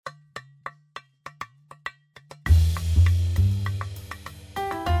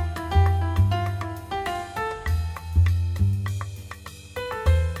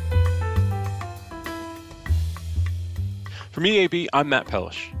From EAB, I'm Matt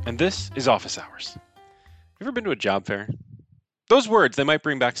Pellish, and this is Office Hours. Have you ever been to a job fair? Those words, they might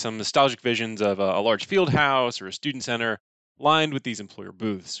bring back some nostalgic visions of a large field house or a student center lined with these employer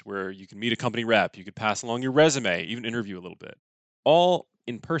booths where you can meet a company rep, you could pass along your resume, even interview a little bit, all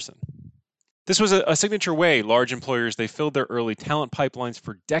in person. This was a signature way large employers, they filled their early talent pipelines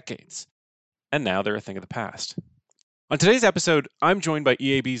for decades, and now they're a thing of the past. On today's episode, I'm joined by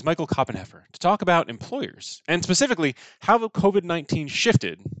EAB's Michael Koppenheffer to talk about employers, and specifically how COVID-19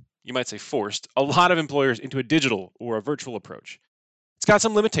 shifted, you might say forced, a lot of employers into a digital or a virtual approach. It's got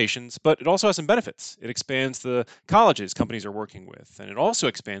some limitations, but it also has some benefits. It expands the colleges companies are working with, and it also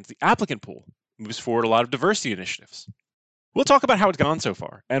expands the applicant pool, moves forward a lot of diversity initiatives. We'll talk about how it's gone so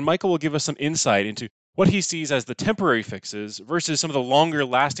far, and Michael will give us some insight into what he sees as the temporary fixes versus some of the longer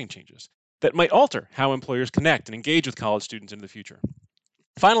lasting changes that might alter how employers connect and engage with college students in the future.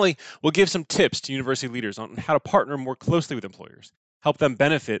 Finally, we'll give some tips to university leaders on how to partner more closely with employers, help them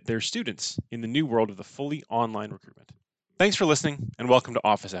benefit their students in the new world of the fully online recruitment. Thanks for listening, and welcome to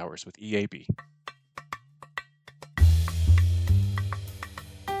Office Hours with EAB.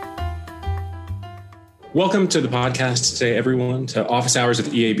 Welcome to the podcast today, everyone, to Office Hours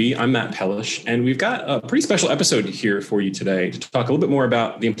with EAB. I'm Matt Pellish, and we've got a pretty special episode here for you today to talk a little bit more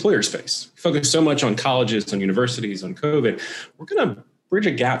about the employer space. We focus so much on colleges, on universities, on COVID. We're going to bridge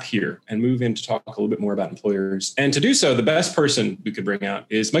a gap here and move in to talk a little bit more about employers. And to do so, the best person we could bring out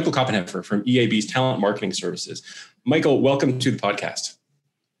is Michael Koppenheffer from EAB's Talent Marketing Services. Michael, welcome to the podcast.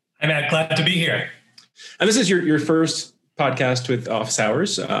 Hi, Matt. Glad to be here. And this is your first podcast with Office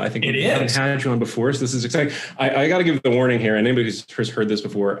Hours. I think we haven't had you on before, so this is exciting. I got to give the warning here, and anybody who's heard this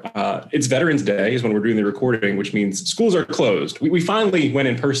before, it's Veterans Day is when we're doing the recording, which means schools are closed. We finally went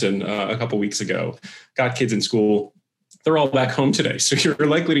in person a couple weeks ago, got kids in school. They're all back home today, so you're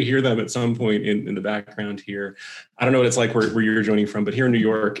likely to hear them at some point in the background here. I don't know what it's like where you're joining from, but here in New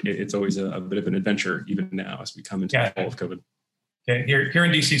York, it's always a bit of an adventure, even now as we come into the fall of COVID. Yeah, here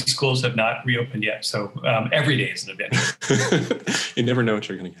in DC, schools have not reopened yet, so every day is an adventure. You never know what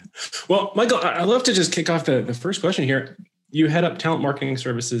you're going to get. Well, Michael, I'd love to just kick off the first question here. You head up talent marketing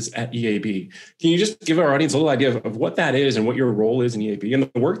services at EAB. Can you just give our audience a little idea of what that is and what your role is in EAB and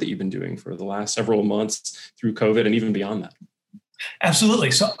the work that you've been doing for the last several months through COVID and even beyond that?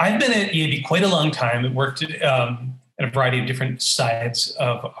 Absolutely. So I've been at EAB quite a long time and worked at a variety of different sides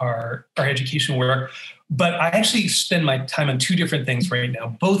of our education work. But I actually spend my time on two different things right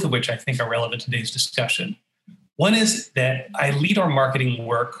now, both of which I think are relevant to today's discussion. One is that I lead our marketing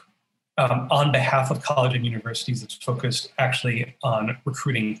work on behalf of college and universities that's focused actually on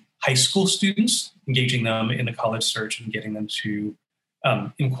recruiting high school students, engaging them in the college search and getting them to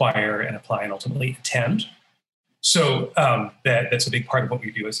inquire and apply and ultimately attend. So that's a big part of what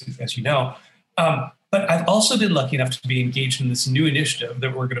we do, as you know. But I've also been lucky enough to be engaged in this new initiative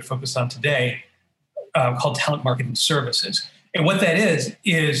that we're going to focus on today, called Talent Marketing Services. And what that is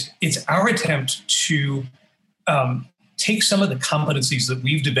it's our attempt to take some of the competencies that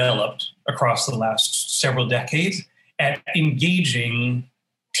we've developed across the last several decades at engaging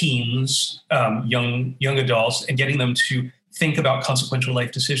teens, young adults, and getting them to think about consequential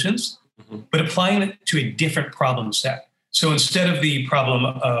life decisions, but applying it to a different problem set. So instead of the problem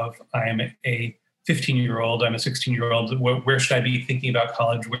of I'm a 15-year-old, I'm a 16-year-old, where should I be thinking about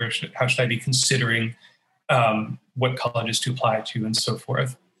college? How should I be considering what colleges to apply to and so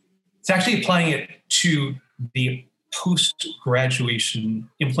forth? It's actually applying it to the post-graduation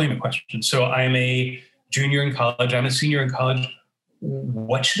employment question. So I'm a junior in college, I'm a senior in college.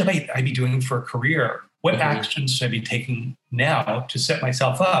 What should I be doing for a career? What actions should I be taking now to set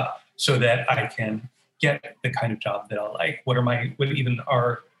myself up so that I can get the kind of job that I like? What even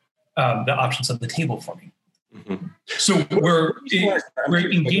are the options on the table for me? Mm-hmm. So we're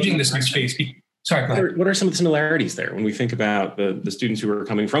engaging this new space. Sorry, go ahead. What are some of the similarities there when we think about the students who are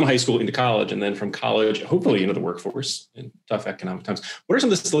coming from high school into college and then from college, hopefully into the workforce in tough economic times? What are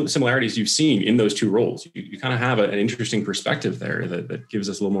some of the similarities you've seen in those two roles? You kind of have an interesting perspective there that gives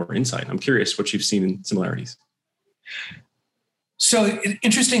us a little more insight. I'm curious what you've seen in similarities. So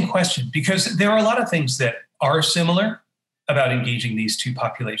interesting question, because there are a lot of things that are similar about engaging these two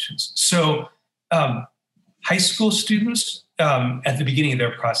populations. So high school students at the beginning of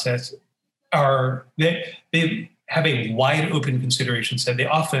their process they have a wide open consideration set. They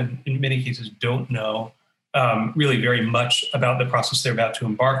often, in many cases, don't know really very much about the process they're about to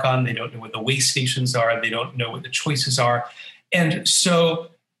embark on. They don't know what the way stations are. They don't know what the choices are. And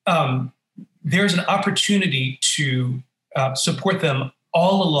so there's an opportunity to support them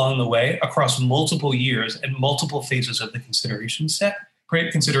all along the way across multiple years and multiple phases of the consideration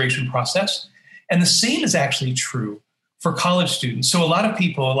process. And the same is actually true for college students. So a lot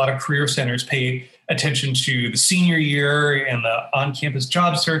of career centers pay attention to the senior year and the on-campus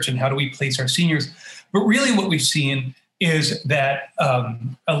job search and how do we place our seniors. But really what we've seen is that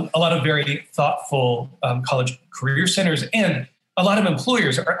a lot of very thoughtful college career centers and a lot of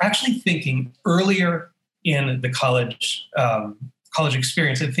employers are actually thinking earlier in the college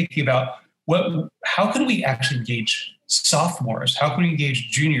experience and thinking about how can we actually engage sophomores? How can we engage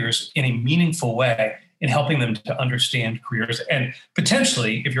juniors in a meaningful way in helping them to understand careers and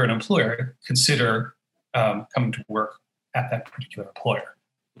potentially, if you're an employer, consider coming to work at that particular employer.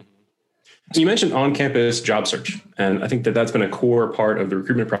 You mentioned on-campus job search, and I think that that's been a core part of the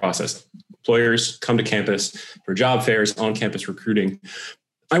recruitment process. Employers come to campus for job fairs, on-campus recruiting.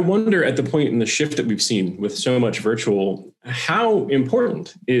 I wonder, at the point in the shift that we've seen with so much virtual, how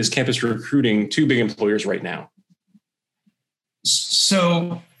important is campus recruiting to big employers right now?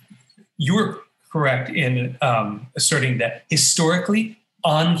 So you're correct in asserting that historically,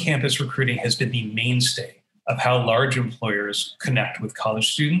 on-campus recruiting has been the mainstay of how large employers connect with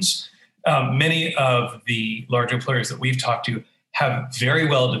college students. Many of the large employers that we've talked to have very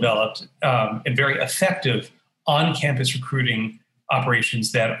well developed and very effective on-campus recruiting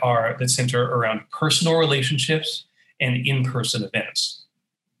operations that center around personal relationships and in-person events.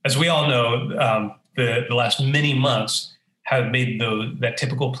 As we all know, the last many months have made that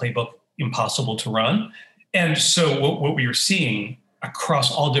typical playbook impossible to run. And so what we are seeing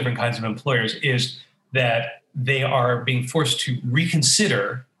across all different kinds of employers is that they are being forced to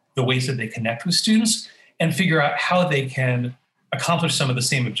reconsider the ways that they connect with students and figure out how they can accomplish some of the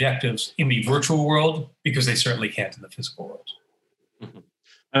same objectives in the virtual world, because they certainly can't in the physical world. Mm-hmm.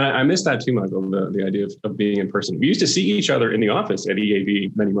 I missed that too, Michael, the idea of being in person. We used to see each other in the office at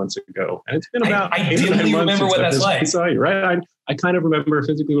EAB many months ago. And it's been about I dimly remember what that's like. I saw you, right? I kind of remember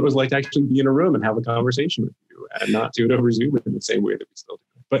physically what it was like to actually be in a room and have a conversation with you and not do it over Zoom in the same way that we still do.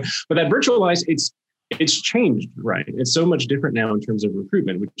 But that virtualized, it's changed, right? It's so much different now in terms of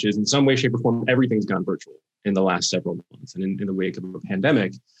recruitment, which is in some way, shape, or form, everything's gone virtual in the last several months. And in the wake of a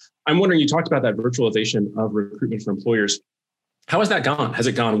pandemic, I'm wondering, you talked about that virtualization of recruitment for employers. How has that gone? Has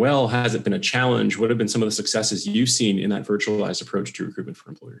it gone well? Has it been a challenge? What have been some of the successes you've seen in that virtualized approach to recruitment for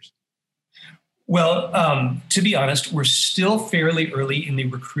employers? Well, to be honest, we're still fairly early in the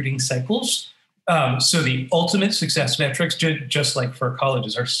recruiting cycles. So the ultimate success metrics, just like for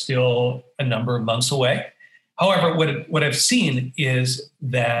colleges, are still a number of months away. However, what I've seen is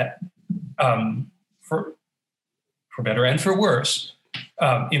that for better and for worse,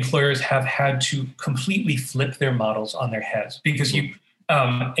 employers have had to completely flip their models on their heads because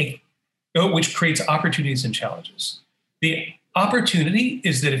which creates opportunities and challenges. The opportunity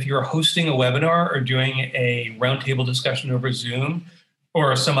is that if you're hosting a webinar or doing a roundtable discussion over Zoom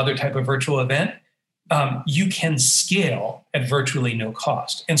or some other type of virtual event, you can scale at virtually no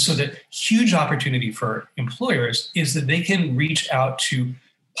cost. And so the huge opportunity for employers is that they can reach out to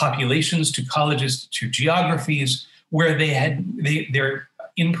populations, to colleges, to geographies where their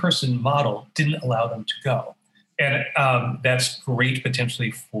in-person model didn't allow them to go. And that's great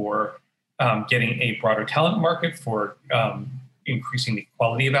potentially for getting a broader talent market, for increasing the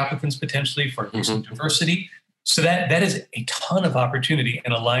quality of applicants potentially, for increasing diversity. So that is a ton of opportunity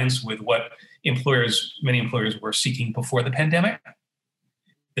and aligns with what many employers were seeking before the pandemic.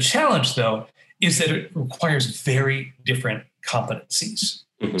 The challenge, though, is that it requires very different competencies.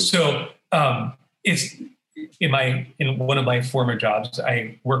 Mm-hmm. So it's in one of my former jobs,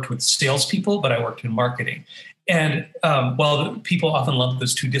 I worked with salespeople, but I worked in marketing. And while people often lump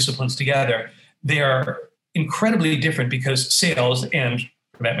those two disciplines together, they are incredibly different because sales and,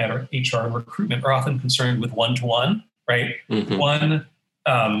 for that matter, HR and recruitment are often concerned with one-to-one, right? Mm-hmm. One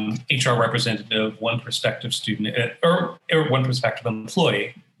HR representative, one prospective student, or one prospective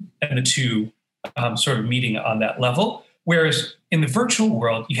employee, and the two sort of meeting on that level. Whereas in the virtual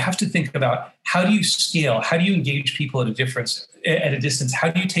world, you have to think about how do you scale? How do you engage people at a distance? How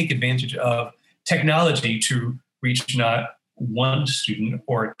do you take advantage of technology to reach not one student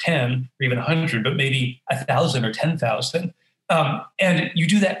or 10 or even 100, but maybe 1,000 or 10,000? And you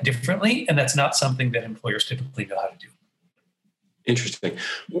do that differently, and that's not something that employers typically know how to do. Interesting.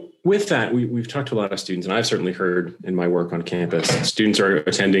 With that, we've talked to a lot of students, and I've certainly heard in my work on campus, students are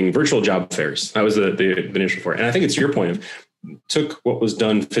attending virtual job fairs. That was the initial for it. And I think it's your point of took what was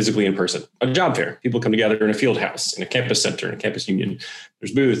done physically in person, a job fair. People come together in a field house, in a campus center, in a campus union.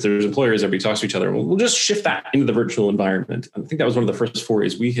 There's booths, there's employers, everybody talks to each other. We'll just shift that into the virtual environment. I think that was one of the first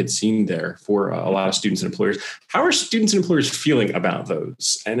forays we had seen there for a lot of students and employers. How are students and employers feeling about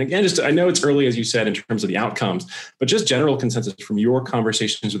those? And again, I know it's early, as you said, in terms of the outcomes, but just general consensus from your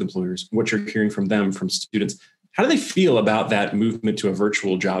conversations with employers, what you're hearing from them, from students. How do they feel about that movement to a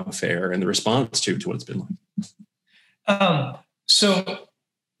virtual job fair and the response to what it's been like? So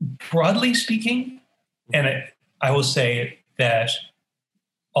broadly speaking, and I will say that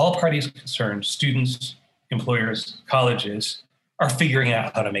all parties concerned, students, employers, colleges, are figuring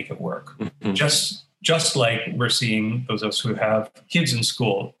out how to make it work. Mm-hmm. Just like we're seeing those of us who have kids in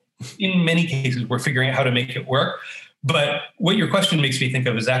school. In many cases, we're figuring out how to make it work. But what your question makes me think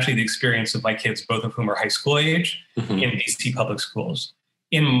of is actually the experience of my kids, both of whom are high school age, mm-hmm. in DC public schools.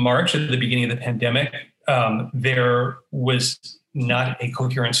 In March, at the beginning of the pandemic, there was not a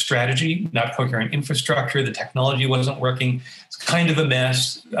coherent strategy, not coherent infrastructure. The technology wasn't working. It's kind of a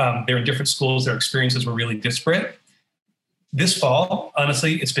mess. They're in different schools. Their experiences were really disparate. This fall,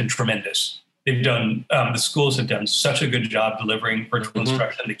 honestly, it's been tremendous. They've done, the schools have done such a good job delivering virtual mm-hmm.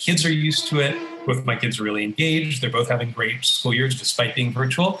 instruction. The kids are used to it. Both my kids are really engaged. They're both having great school years despite being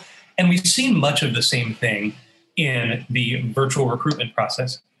virtual. And we've seen much of the same thing in the virtual recruitment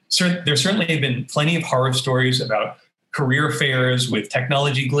process. There certainly have been plenty of horror stories about career fairs with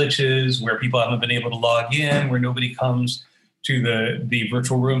technology glitches where people haven't been able to log in, where nobody comes to the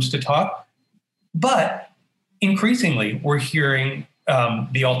virtual rooms to talk. But increasingly, we're hearing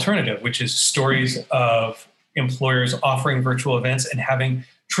the alternative, which is stories of employers offering virtual events and having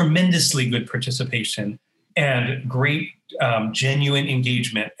tremendously good participation and great genuine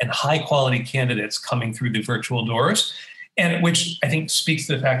engagement and high quality candidates coming through the virtual doors, and which I think speaks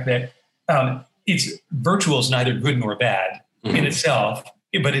to the fact that it's virtual is neither good nor bad mm-hmm. in itself,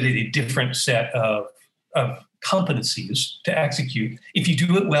 but it is a different set of competencies to execute. If you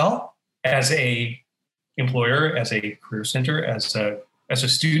do it well as a employer, as a career center, as a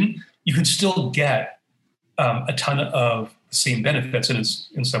student, you can still get a ton of the same benefits, and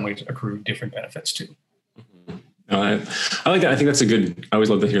in some ways accrue different benefits too. I like that. I think that's a good, I always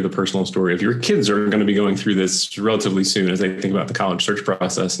love to hear the personal story of your kids are going to be going through this relatively soon as they think about the college search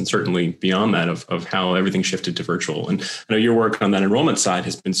process, and certainly beyond that of how everything shifted to virtual. And I know your work on that enrollment side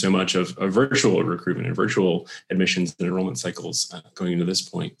has been so much of virtual recruitment and virtual admissions and enrollment cycles going into this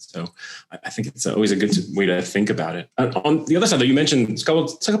point. So I think it's always a good way to think about it. On the other side, though, you mentioned a couple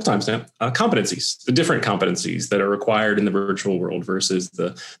times now, competencies, the different competencies that are required in the virtual world versus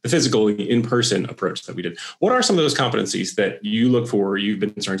the physical in-person approach that we did. What are some of those competencies that you look for, you've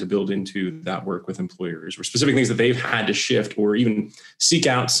been starting to build into that work with employers, or specific things that they've had to shift or even seek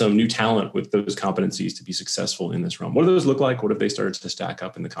out some new talent with those competencies to be successful in this realm? What do those look like? What have they started to stack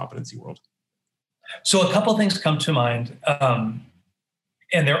up in the competency world? So a couple of things come to mind, and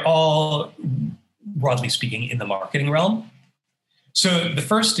they're all, broadly speaking, in the marketing realm. So the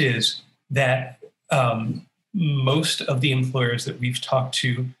first is that most of the employers that we've talked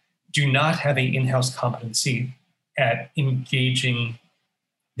to do not have an in-house competency at engaging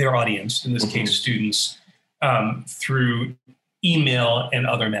their audience, in this mm-hmm. case, students, through email and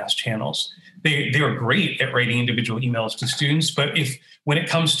other mass channels. They are great at writing individual emails to students, but when it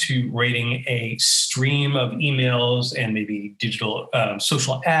comes to writing a stream of emails and maybe digital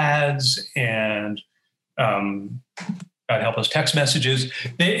social ads and God help us, text messages,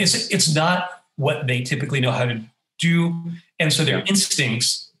 it's not what they typically know how to do. And so their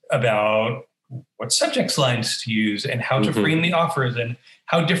instincts about what subject lines to use and how to mm-hmm. frame the offers and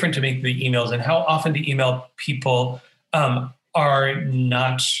how different to make the emails and how often to email people are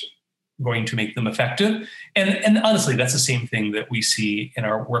not going to make them effective. And honestly, that's the same thing that we see in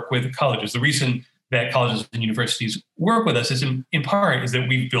our work with colleges. The reason that colleges and universities work with us is in part is that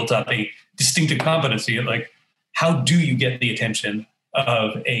we've built up a distinctive competency at, like, how do you get the attention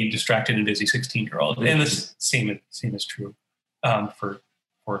of a distracted and busy 16-year-old? Mm-hmm. And the same is true for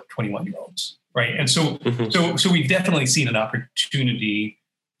 21-year-olds, right? And so, mm-hmm. so we've definitely seen an opportunity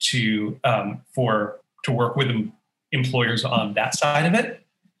to work with employers on that side of it.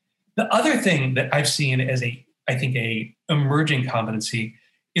 The other thing that I've seen as a emerging competency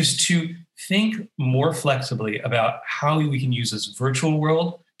is to think more flexibly about how we can use this virtual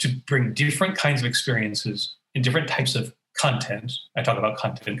world to bring different kinds of experiences and different types of content. I talk about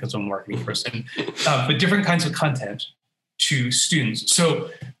content because I'm a marketing person, but different kinds of content to students. So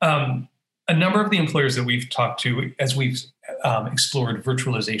a number of the employers that we've talked to, as we've explored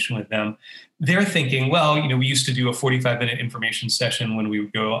virtualization with them, they're thinking, well, we used to do a 45-minute information session when we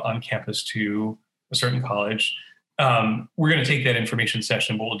would go on campus to a certain college. We're going to take that information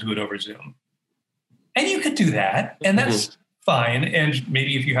session, but we'll do it over Zoom. And you could do that, and that's mm-hmm. fine. And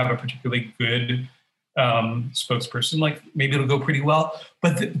maybe if you have a particularly good spokesperson, like, maybe it'll go pretty well.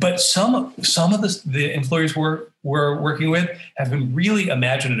 But some of the employers we're working with have been really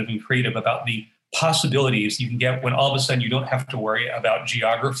imaginative and creative about the possibilities you can get when all of a sudden you don't have to worry about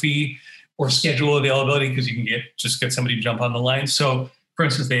geography or schedule availability because you can get somebody to jump on the line. So, for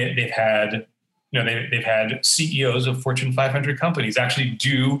instance, they've had CEOs of Fortune 500 companies actually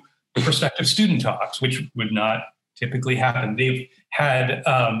do prospective student talks, which would not typically happen. They've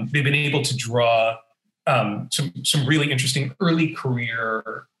been able to draw some really interesting early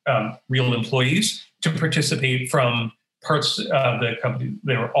career real employees to participate from parts of the company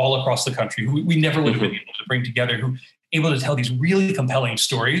that are all across the country who we never would have been able to bring together, who able to tell these really compelling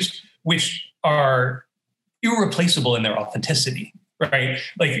stories, which are irreplaceable in their authenticity, right?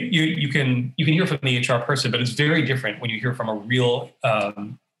 Like you can hear from the HR person, but it's very different when you hear from a real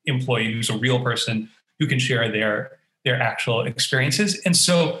employee who's a real person who can share their actual experiences. And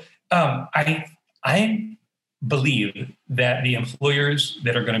so I believe that the employers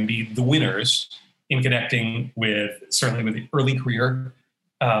that are going to be the winners in connecting certainly with the early career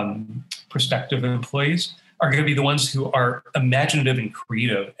prospective employees are going to be the ones who are imaginative and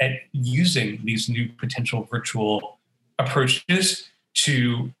creative at using these new potential virtual approaches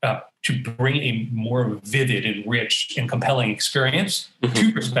to bring a more vivid and rich and compelling experience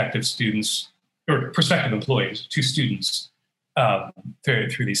to prospective students or prospective employees, to students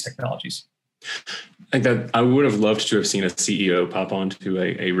through these technologies. I think that I would have loved to have seen a CEO pop onto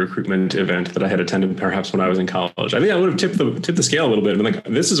a recruitment event that I had attended perhaps when I was in college. I think I would have tipped the scale a little bit and been like,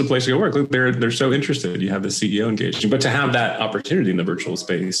 this is a place to go work. Look, they're so interested. You have the CEO engaging. But to have that opportunity in the virtual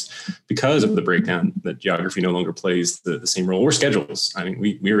space because of the breakdown that geography no longer plays the same role, or schedules. I mean,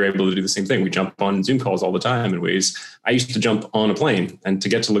 we were able to do the same thing. We jump on Zoom calls all the time in ways. I used to jump on a plane, and to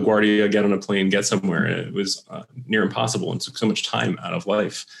get to LaGuardia, get on a plane, get somewhere, it was near impossible and took so much time out of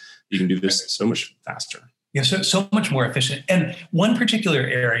life. You can do this so much faster. Yeah, so much more efficient. And one particular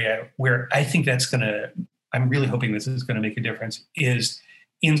area where I think I'm really hoping this is going to make a difference is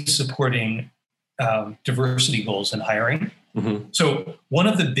in supporting diversity goals in hiring. Mm-hmm. So one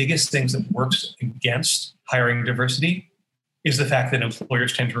of the biggest things that works against hiring diversity is the fact that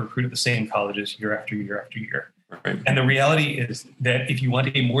employers tend to recruit at the same colleges year after year after year. Right. And the reality is that if you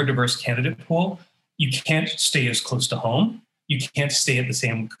want a more diverse candidate pool, you can't stay as close to home. You can't stay at the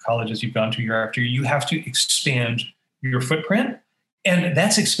same colleges you've gone to year after year. You have to expand your footprint, and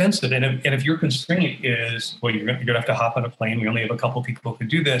that's expensive. And if your constraint is, well, you're going to have to hop on a plane. We only have a couple people who can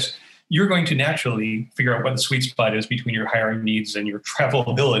do this. You're going to naturally figure out what the sweet spot is between your hiring needs and your travel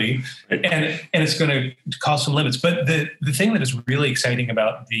ability, and it's going to cause some limits. But the thing that is really exciting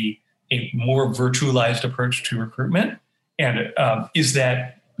about a more virtualized approach to recruitment and is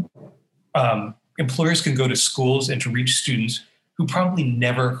that employers can go to schools and to reach students who probably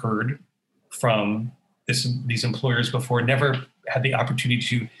never heard from these employers before, never had the opportunity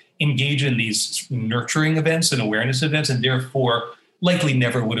to engage in these nurturing events and awareness events, and therefore likely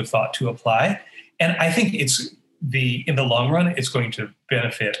never would have thought to apply. And I think in the long run, it's going to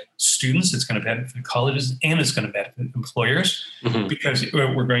benefit students, it's going to benefit colleges, and it's going to benefit employers, because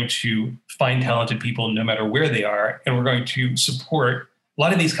we're going to find talented people no matter where they are, and we're going to support a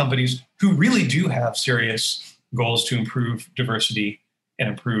lot of these companies who really do have serious goals to improve diversity and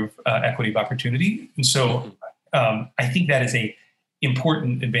improve equity of opportunity. And so I think that is a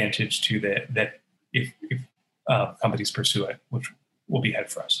important advantage to that if companies pursue it, which will be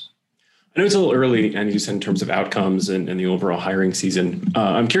ahead for us. I know it's a little early, and you said in terms of outcomes and the overall hiring season.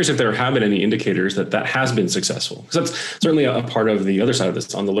 I'm curious if there have been any indicators that has been successful, because that's certainly a part of the other side of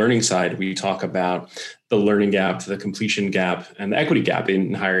this. On the learning side, we talk about the learning gap, the completion gap, and the equity gap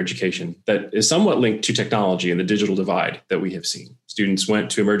in higher education that is somewhat linked to technology and the digital divide that we have seen. Students went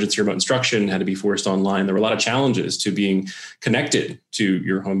to emergency remote instruction, had to be forced online. There were a lot of challenges to being connected to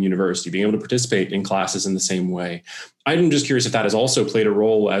your home university, being able to participate in classes in the same way. I'm just curious if that has also played a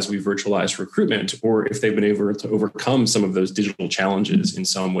role as we've virtualized recruitment, or if they've been able to overcome some of those digital challenges in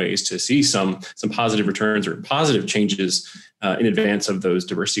some ways to see some positive returns or positive changes in advance of those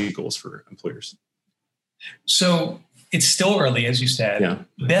diversity goals for employers. So it's still early, as you said.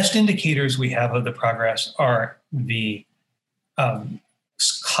 Yeah. Best indicators we have of the progress are the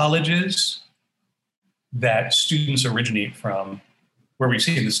colleges that students originate from, where we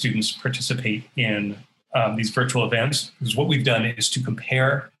see the students participate in these virtual events. Because what we've done is to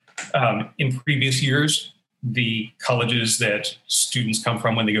compare in previous years the colleges that students come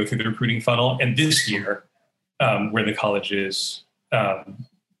from when they go through the recruiting funnel, and this year where the colleges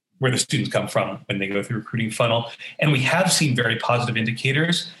where the students come from when they go through the recruiting funnel. And we have seen very positive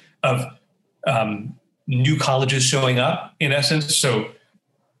indicators of new colleges showing up, in essence. So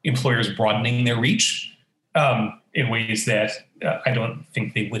employers broadening their reach in ways that I don't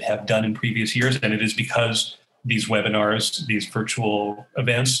think they would have done in previous years. And it is because these webinars, these virtual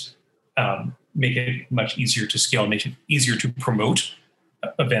events make it much easier to scale, make it easier to promote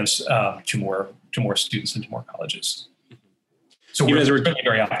events to more students and to more colleges. So we're certainly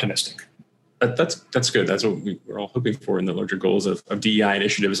very optimistic. That's good. That's what we're all hoping for in the larger goals of DEI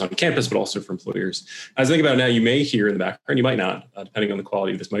initiatives on campus, but also for employers. As I think about it now, you may hear in the background, you might not, depending on the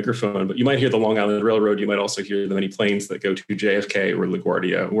quality of this microphone, but you might hear the Long Island Railroad. You might also hear the many planes that go to JFK or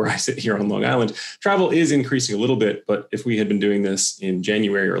LaGuardia, where I sit here on Long Island. Travel is increasing a little bit, but if we had been doing this in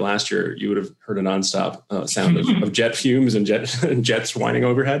January or last year, you would have heard a nonstop sound of jet fumes and jets whining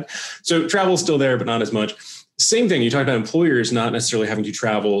overhead. So travel is still there, but not as much. Same thing. You talked about employers not necessarily having to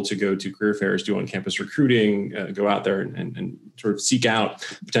travel to go to career fairs, do on-campus recruiting, go out there and sort of seek out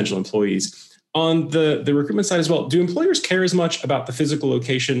potential employees. On the recruitment side as well, do employers care as much about the physical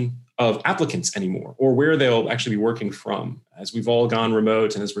location of applicants anymore, or where they'll actually be working from? As we've all gone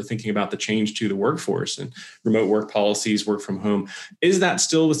remote and as we're thinking about the change to the workforce and remote work policies, work from home, is that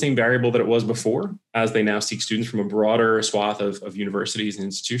still the same variable that it was before as they now seek students from a broader swath of universities and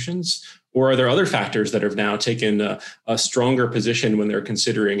institutions? Or are there other factors that have now taken a stronger position when they're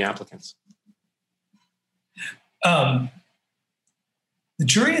considering applicants? The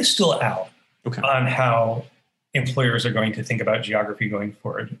jury is still out on how employers are going to think about geography going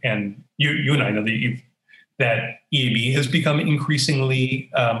forward. And you and I know that EAB has become increasingly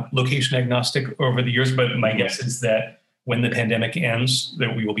location agnostic over the years, but my guess is that when the pandemic ends,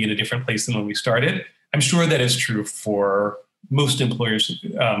 that we will be in a different place than when we started. I'm sure that is true for most employers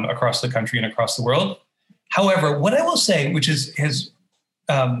across the country and across the world. However, what I will say, which has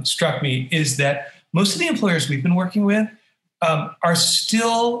struck me, is that most of the employers we've been working with are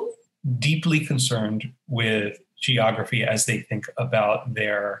still deeply concerned with geography as they think about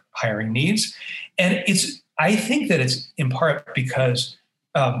their hiring needs. And I think that it's in part because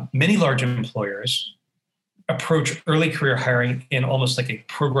many large employers approach early career hiring in almost like a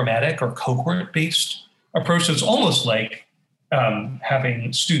programmatic or cohort-based approach. So it's almost like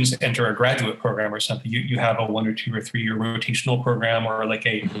having students enter a graduate program or something. You have a 1 or 2 or 3 year rotational program, or like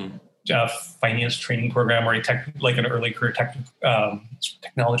a finance training program, or like an early career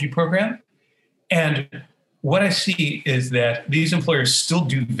technology program. And what I see is that these employers still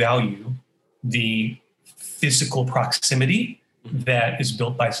do value the physical proximity that is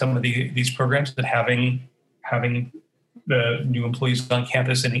built by some of these programs, that having the new employees on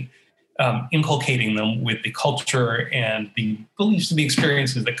campus and inculcating them with the culture and the beliefs and the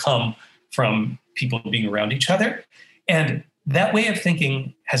experiences that come from people being around each other. And that way of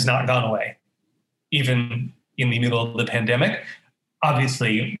thinking has not gone away, even in the middle of the pandemic.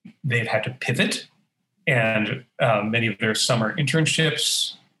 Obviously, they've had to pivot, and many of their summer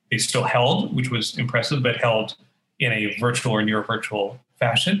internships they still held, which was impressive, but held in a virtual or near virtual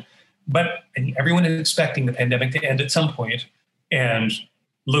fashion. But I think everyone is expecting the pandemic to end at some point, and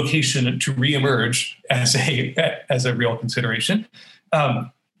location to reemerge as a real consideration.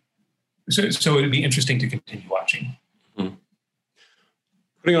 So it would be interesting to continue watching.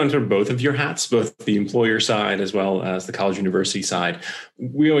 Putting on sort of both of your hats, both the employer side as well as the college university side,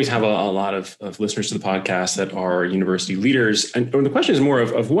 we always have a lot of listeners to the podcast that are university leaders. And the question is more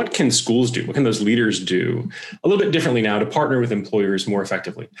of what can schools do? What can those leaders do a little bit differently now to partner with employers more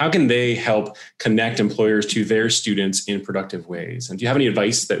effectively? How can they help connect employers to their students in productive ways? And do you have any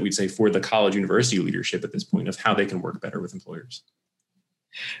advice that we'd say for the college university leadership at this point of how they can work better with employers?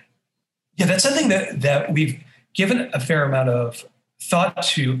 Yeah, that's something that we've given a fair amount of thought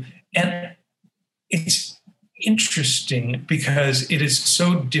to, and it's interesting because it is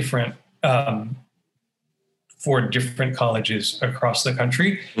so different for different colleges across the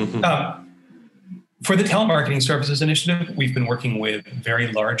country. For the Talent Marketing Services Initiative, we've been working with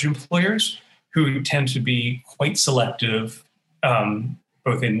very large employers who tend to be quite selective,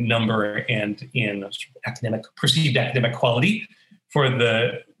 both in number and in perceived academic quality for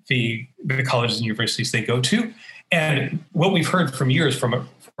the colleges and universities they go to. And what we've heard from years from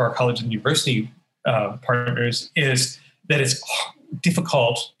our college and university partners is that it's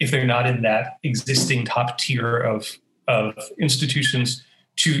difficult, if they're not in that existing top tier of institutions,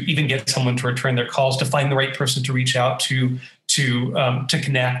 to even get someone to return their calls, to find the right person to reach out to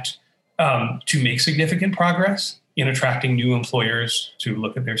connect, to make significant progress in attracting new employers to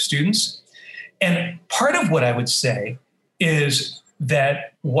look at their students. And part of what I would say is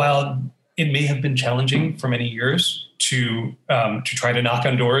that while it may have been challenging for many years to try to knock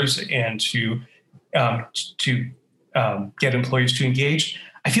on doors and to get employers to engage,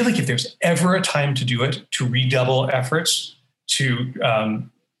 I feel like if there's ever a time to do it, to redouble efforts to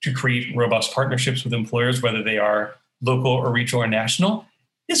create robust partnerships with employers, whether they are local or regional or national,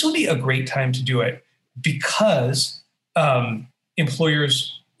 this would be a great time to do it, because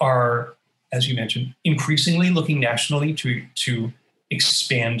employers are, as you mentioned, increasingly looking nationally to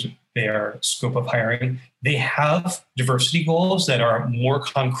expand their scope of hiring. They have diversity goals that are more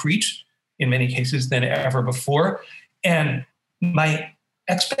concrete in many cases than ever before. And my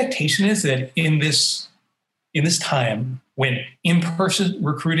expectation is that in this time when in-person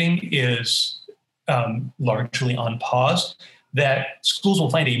recruiting is largely on pause, that schools will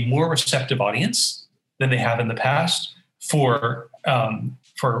find a more receptive audience than they have in the past for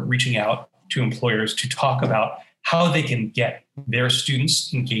reaching out to employers to talk about how they can get their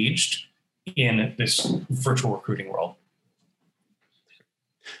students engaged in this virtual recruiting world.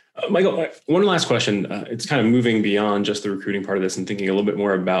 Michael, one last question. It's kind of moving beyond just the recruiting part of this and thinking a little bit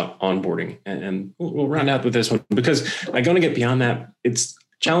more about onboarding. And we'll round out with this one because I'm going to get beyond that. It's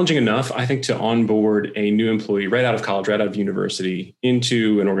challenging enough, I think, to onboard a new employee right out of college, right out of university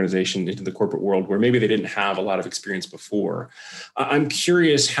into an organization, into the corporate world where maybe they didn't have a lot of experience before. I'm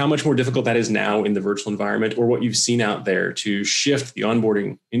curious how much more difficult that is now in the virtual environment, or what you've seen out there to shift the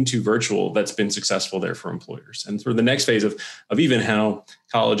onboarding into virtual that's been successful there for employers. And sort of the next phase of even how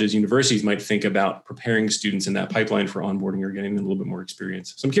colleges, universities might think about preparing students in that pipeline for onboarding or getting them a little bit more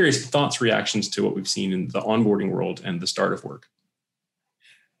experience. So I'm curious, thoughts, reactions to what we've seen in the onboarding world and the start of work.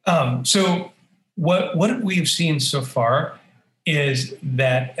 So what we've seen so far is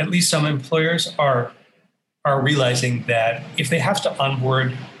that at least some employers are realizing that if they have to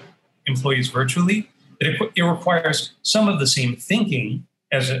onboard employees virtually, that it requires some of the same thinking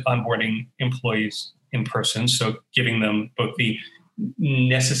as onboarding employees in person. So giving them both the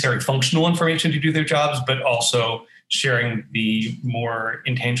necessary functional information to do their jobs, but also sharing the more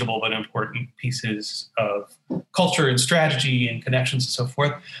intangible but important pieces of culture and strategy and connections and so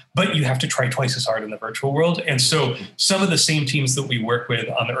forth. But you have to try twice as hard in the virtual world. And so some of the same teams that we work with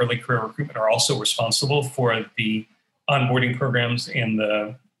on the early career recruitment are also responsible for the onboarding programs and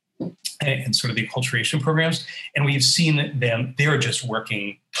sort of the acculturation programs. And we've seen them, they're just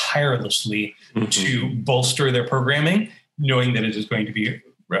working tirelessly to bolster their programming, knowing that it is going to be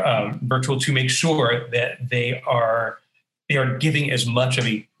virtual, to make sure that they are giving as much of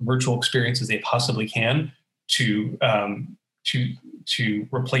a virtual experience as they possibly can to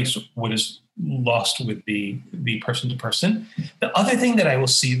replace what is lost with the person to person. The other thing that I've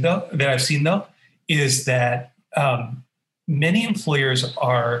seen though is that many employers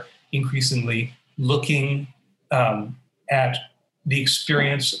are increasingly looking at the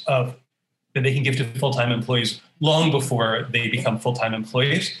experience that they can give to full-time employees long before they become full-time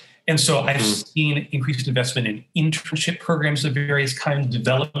employees. And so I've seen increased investment in internship programs of various kinds,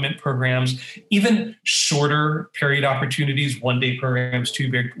 development programs, even shorter period opportunities, 1-day programs,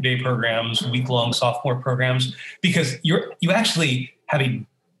 2-day programs, week-long sophomore programs, because you actually have a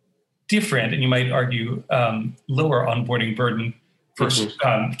different, and you might argue, lower onboarding burden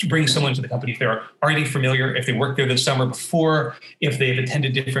to bring someone to the company if they're already familiar, if they worked there the summer before, if they've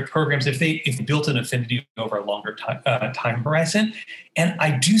attended different programs, if they built an affinity over a longer time horizon. And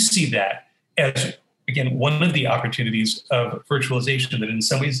I do see that as, again, one of the opportunities of virtualization, that in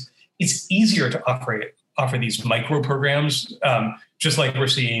some ways it's easier to offer these micro programs, just like we're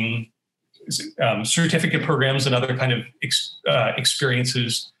seeing certificate programs and other kind of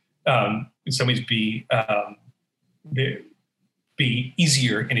experiences in some ways be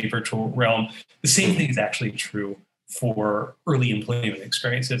easier in a virtual realm. The same thing is actually true for early employment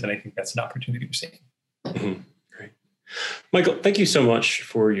experiences, and I think that's an opportunity we're seeing. Mm-hmm. Great. Michael, thank you so much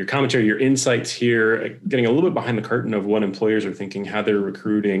for your commentary, your insights here, getting a little bit behind the curtain of what employers are thinking, how they're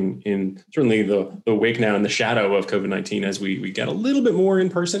recruiting in certainly the wake now in the shadow of COVID-19 as we get a little bit more in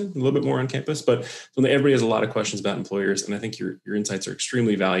person, a little bit more on campus. But everybody has a lot of questions about employers. And I think your insights are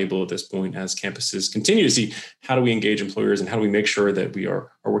extremely valuable at this point as campuses continue to see how do we engage employers and how do we make sure that we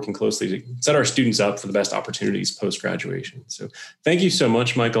are working closely to set our students up for the best opportunities post-graduation. So thank you so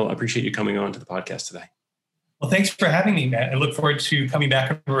much, Michael. I appreciate you coming on to the podcast today. Well, thanks for having me, Matt. I look forward to coming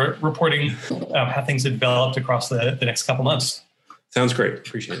back and reporting how things have developed across the next couple months. Sounds great.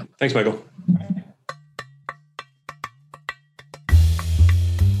 Appreciate it. Thanks, Michael.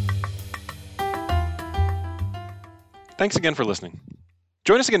 Thanks again for listening.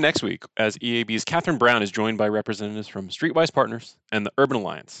 Join us again next week as EAB's Catherine Brown is joined by representatives from Streetwise Partners and the Urban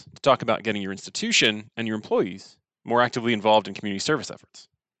Alliance to talk about getting your institution and your employees more actively involved in community service efforts.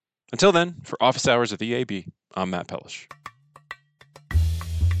 Until then, for Office Hours with EAB, I'm Matt Pellish.